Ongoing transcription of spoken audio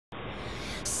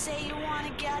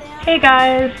Hey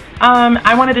guys,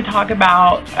 I wanted to talk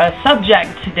about a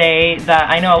subject today that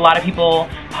I know a lot of people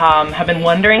have been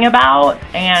wondering about,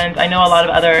 and I know a lot of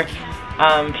other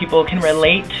people can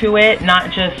relate to it,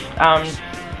 not just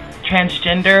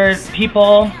transgender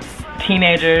people,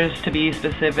 teenagers to be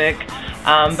specific,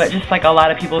 but just like a lot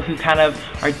of people who kind of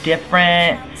are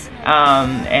different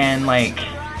and like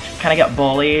kind of get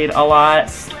bullied a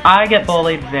lot. I get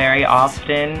bullied very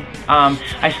often.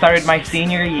 I started my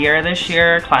senior year this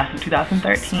year, class of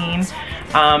 2013,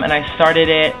 and I started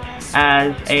it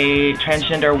as a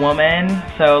transgender woman,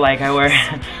 so like I wear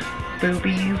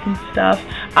boobies and stuff,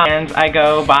 and I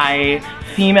go by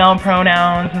female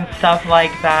pronouns and stuff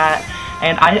like that,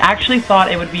 and I actually thought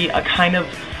it would be a kind of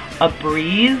a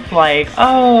breeze, like,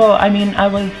 oh, I mean, I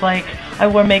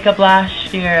wore makeup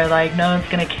last year, like, no one's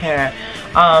gonna care.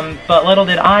 But little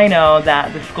did I know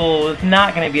that the school was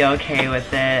not going to be okay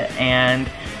with it, and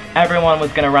everyone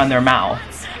was going to run their mouth.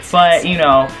 But, you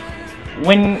know,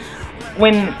 when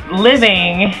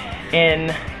living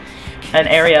in an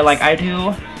area like I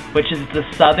do, which is the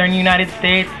southern United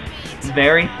States,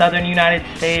 very southern United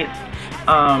States,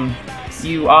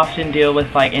 you often deal with,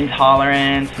 like,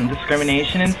 intolerance and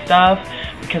discrimination and stuff,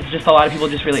 because just a lot of people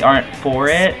just really aren't for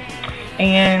it.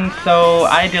 And so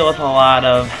I deal with a lot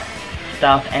of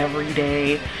stuff every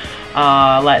day.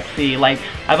 Let's see, like,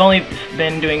 I've only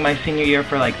been doing my senior year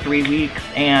for like 3 weeks,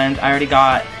 and I already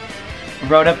got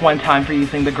wrote up one time for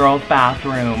using the girls'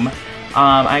 bathroom.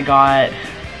 I've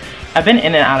been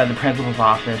in and out of the principal's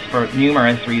office for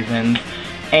numerous reasons,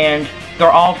 and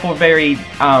they're all for very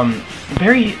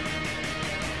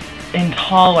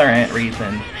intolerant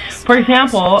reasons. For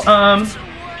example,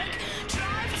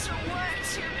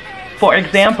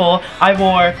 I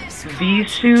wore these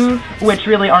shoes, which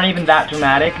really aren't even that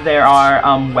dramatic. There are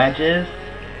wedges.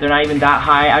 They're not even that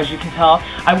high, as you can tell.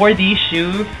 I wore these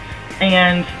shoes,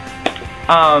 and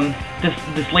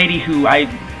this lady who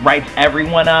writes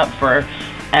everyone up for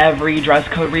every dress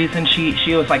code reason,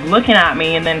 she was like looking at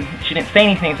me, and then she didn't say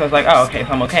anything, so I was like, oh, okay, so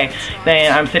I'm okay.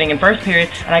 Then I'm sitting in first period,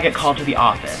 and I get called to the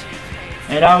office,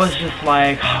 and I was just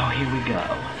like, oh, here we go,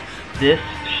 this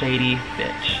shady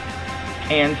bitch.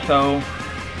 And so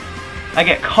I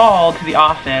get called to the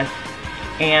office,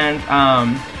 and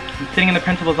I'm sitting in the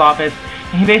principal's office,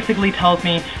 and he basically tells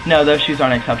me, no, those shoes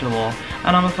aren't acceptable.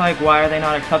 And I was like, why are they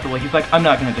not acceptable? He's like, I'm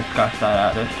not going to discuss that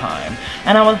at this time.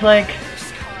 And I was like,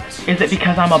 is it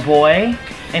because I'm a boy?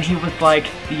 And he was like,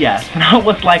 yes. And I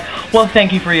was like, well,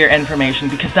 thank you for your information,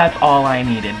 because that's all I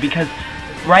needed. Because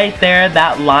right there,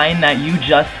 that line that you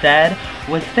just said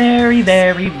was very,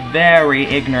 very, very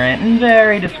ignorant and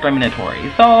very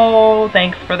discriminatory. So,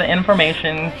 thanks for the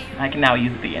information. I can now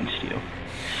use it against you.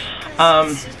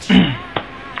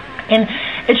 And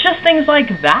it's just things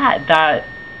like that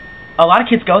a lot of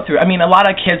kids go through. I mean, a lot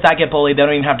of kids that get bullied, they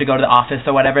don't even have to go to the office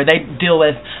or whatever. They deal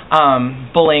with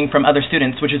bullying from other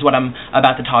students, which is what I'm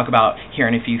about to talk about here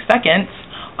in a few seconds.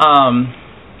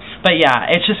 But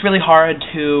yeah, it's just really hard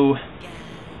to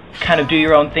kind of do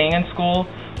your own thing in school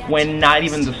when not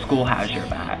even the school has your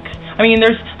back. I mean,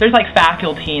 there's like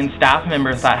faculty and staff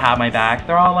members that have my back.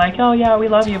 They're all like, oh yeah, we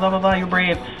love you, blah blah blah, you're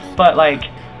brave. But like,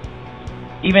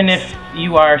 even if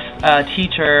you are a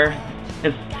teacher,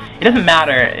 it doesn't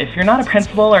matter. If you're not a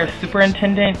principal or a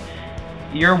superintendent,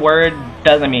 your word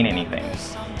doesn't mean anything.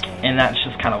 And that's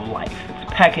just kind of life.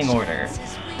 It's pecking order.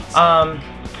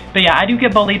 But yeah, I do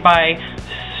get bullied by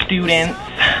students.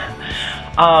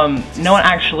 No one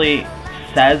actually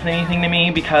says anything to me,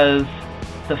 because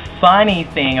the funny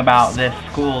thing about this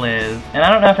school is, and I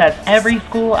don't know if that's every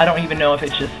school, I don't even know if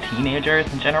it's just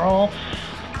teenagers in general,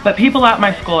 but people at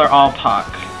my school are all talk,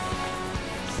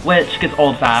 which gets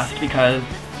old fast because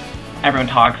everyone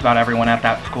talks about everyone at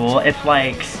that school. It's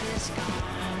like,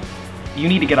 you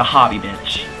need to get a hobby,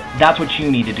 bitch. That's what you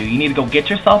need to do. You need to go get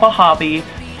yourself a hobby,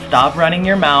 stop running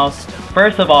your mouth.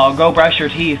 First of all, go brush your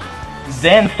teeth,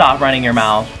 then stop running your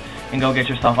mouth and go get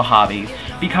yourself a hobby.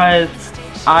 Because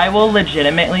I will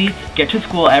legitimately get to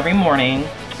school every morning,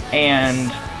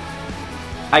 and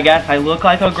I guess I look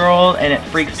like a girl, and it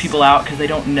freaks people out because they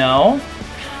don't know.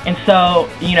 And so,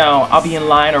 you know, I'll be in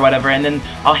line or whatever, and then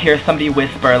I'll hear somebody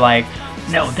whisper like,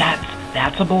 no,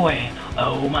 that's a boy.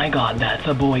 Oh my god, that's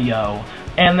a boy, yo.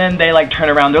 And then they like turn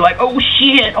around, they're like, oh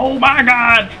shit, oh my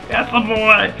god, that's a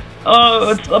boy.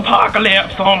 Oh, it's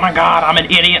apocalypse, oh my god, I'm an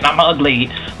idiot and I'm ugly.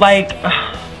 Like,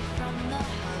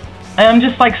 and I'm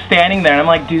just like standing there, and I'm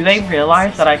like, do they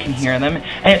realize that I can hear them?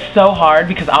 And it's so hard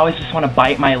because I always just want to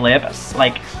bite my lip.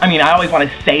 Like, I mean, I always want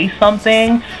to say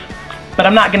something, but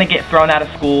I'm not going to get thrown out of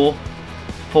school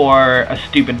for a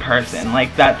stupid person.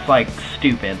 Like, that's, like,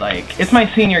 stupid. Like, it's my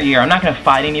senior year. I'm not gonna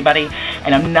fight anybody,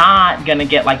 and I'm not gonna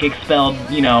get, like, expelled,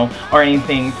 you know, or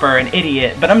anything for an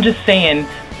idiot. But I'm just saying,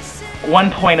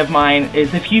 one point of mine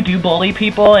is if you do bully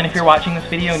people, and if you're watching this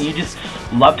video and you just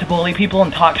love to bully people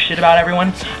and talk shit about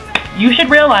everyone, you should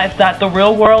realize that the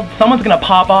real world, someone's gonna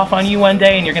pop off on you one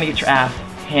day and you're gonna get your ass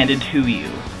handed to you.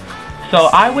 So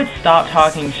I would stop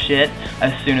talking shit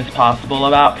as soon as possible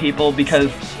about people,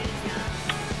 because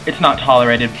it's not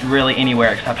tolerated really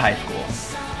anywhere except high school.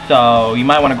 So you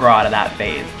might want to grow out of that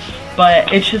phase.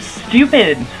 But it's just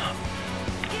stupid.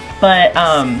 But,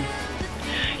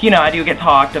 you know, I do get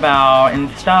talked about and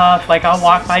stuff. Like, I'll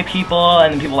walk by people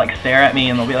and people, like, stare at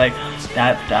me and they'll be like,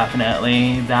 that's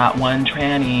definitely that one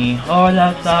tranny. Oh,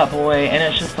 that's that boy. And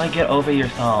it's just like, get over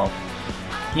yourself.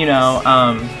 You know,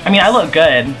 I mean, I look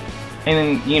good.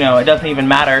 And, you know, it doesn't even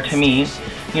matter to me.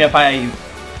 You know, if I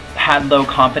had low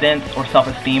confidence or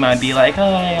self-esteem, I'd be like,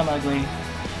 oh, hey, I'm ugly.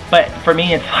 But for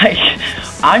me, it's like,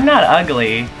 I'm not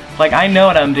ugly. Like, I know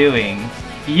what I'm doing.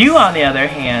 You, on the other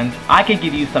hand, I could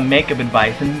give you some makeup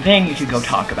advice, and then you could go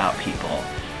talk about people.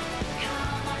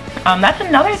 That's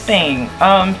another thing.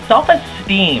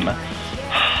 Self-esteem.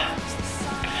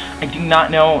 I do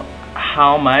not know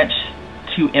how much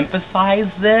to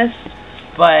emphasize this,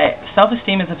 but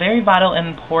self-esteem is a very vital and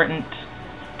important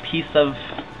piece of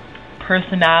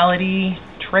personality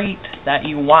trait that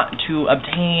you want to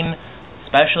obtain,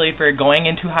 especially if you're going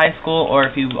into high school or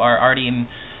if you are already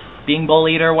being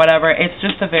bullied or whatever. It's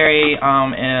just a very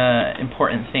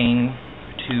important thing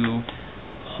to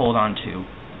hold on to,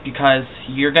 because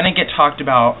you're going to get talked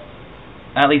about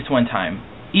at least one time.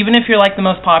 Even if you're like the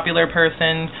most popular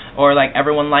person, or like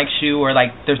everyone likes you, or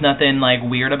like there's nothing like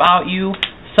weird about you,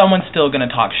 someone's still going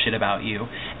to talk shit about you,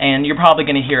 and you're probably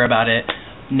going to hear about it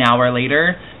now or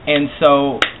later. And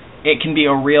so it can be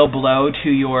a real blow to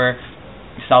your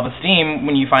self-esteem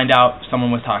when you find out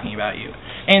someone was talking about you.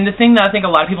 And the thing that I think a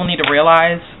lot of people need to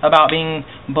realize about being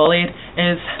bullied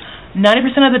is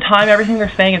 90% of the time everything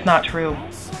they're saying is not true.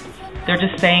 They're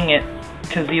just saying it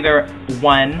because either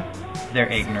 1,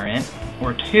 they're ignorant,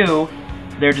 or 2,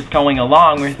 they're just going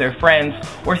along with their friends,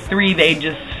 or 3, they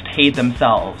just hate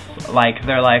themselves. Like,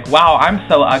 they're like, wow, I'm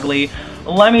so ugly,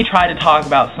 let me try to talk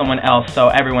about someone else so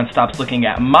everyone stops looking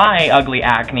at my ugly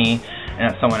acne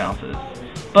and at someone else's.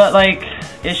 But, like,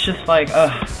 it's just like,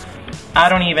 ugh, I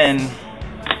don't even...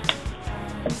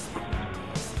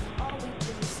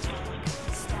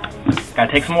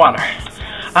 Gotta take some water.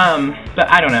 But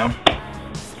I don't know.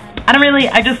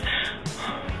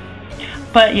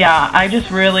 But yeah, I just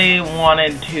really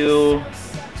wanted to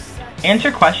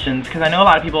answer questions, because I know a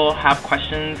lot of people have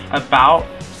questions about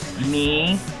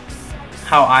me,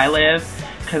 how I live,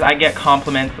 because I get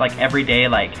compliments like every day,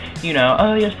 like, you know,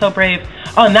 oh, you're so brave.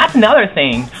 Oh, and that's another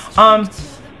thing.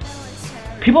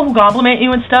 People who compliment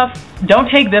you and stuff, don't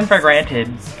take them for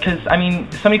granted, because, I mean,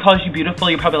 if somebody calls you beautiful,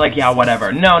 you're probably like, yeah,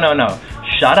 whatever. No, no, no.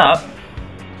 Shut up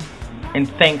and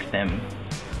thank them,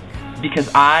 because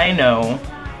I know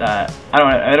that,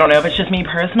 I don't know if it's just me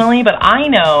personally, but I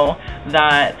know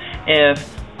that if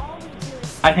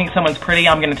I think someone's pretty,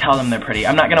 I'm going to tell them they're pretty.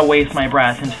 I'm not going to waste my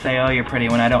breath and say, oh, you're pretty,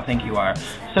 when I don't think you are.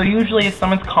 So usually if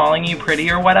someone's calling you pretty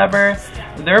or whatever,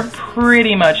 they're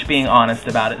pretty much being honest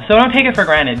about it. So don't take it for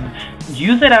granted.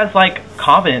 Use it as, like,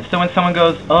 confidence. So when someone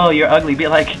goes, oh, you're ugly, be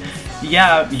like,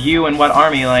 yeah, you and what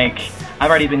army? Like, I've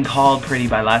already been called pretty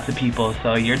by lots of people,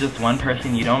 so you're just one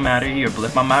person, you don't matter, you're a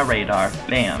blip on my radar.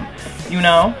 Bam. You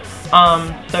know?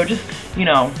 So just, you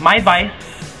know, my advice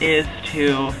is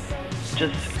to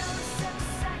just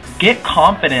get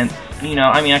confidence. You know,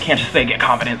 I mean, I can't just say get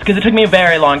confidence, because it took me a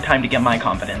very long time to get my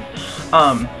confidence.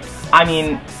 I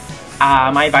mean,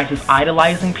 my advice is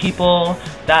idolizing people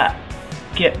that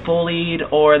get bullied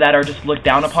or that are just looked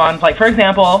down upon. Like, for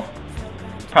example,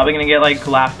 probably gonna get, like,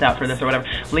 laughed at for this or whatever,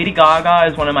 Lady Gaga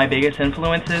is one of my biggest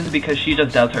influences, because she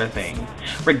just does her thing.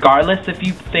 Regardless if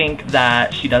you think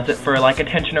that she does it for, like,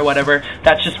 attention or whatever,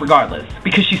 that's just regardless,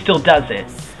 because she still does it.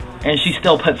 And she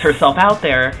still puts herself out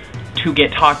there to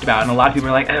get talked about, and a lot of people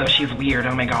are like, oh, she's weird,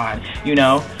 oh my god, you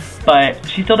know? But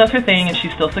she still does her thing, and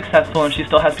she's still successful, and she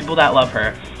still has people that love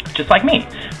her, just like me.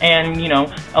 And, you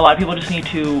know, a lot of people just need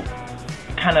to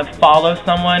kind of follow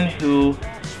someone who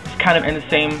is kind of in the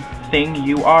same thing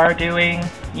you are doing,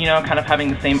 you know, kind of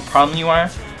having the same problem you are.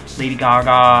 Lady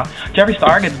Gaga. Jeffree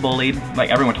Star gets bullied, like,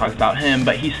 everyone talks about him,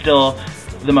 but he's still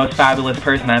the most fabulous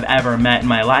person I've ever met in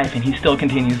my life, and he still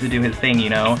continues to do his thing, you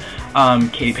know.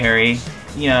 Katy Perry,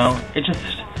 you know, it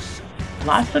just,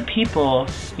 lots of people,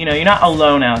 you know, you're not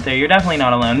alone out there. You're definitely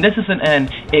not alone. This isn't an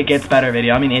it gets better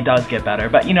video. I mean, it does get better.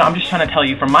 But, you know, I'm just trying to tell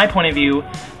you from my point of view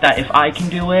that if I can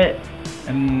do it,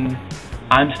 and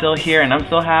I'm still here and I'm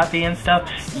still happy and stuff,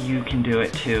 you can do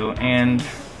it too. And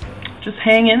just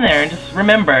hang in there and just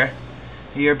remember,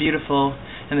 you're beautiful,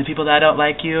 and the people that don't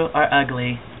like you are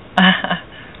ugly.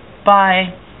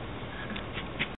 Bye.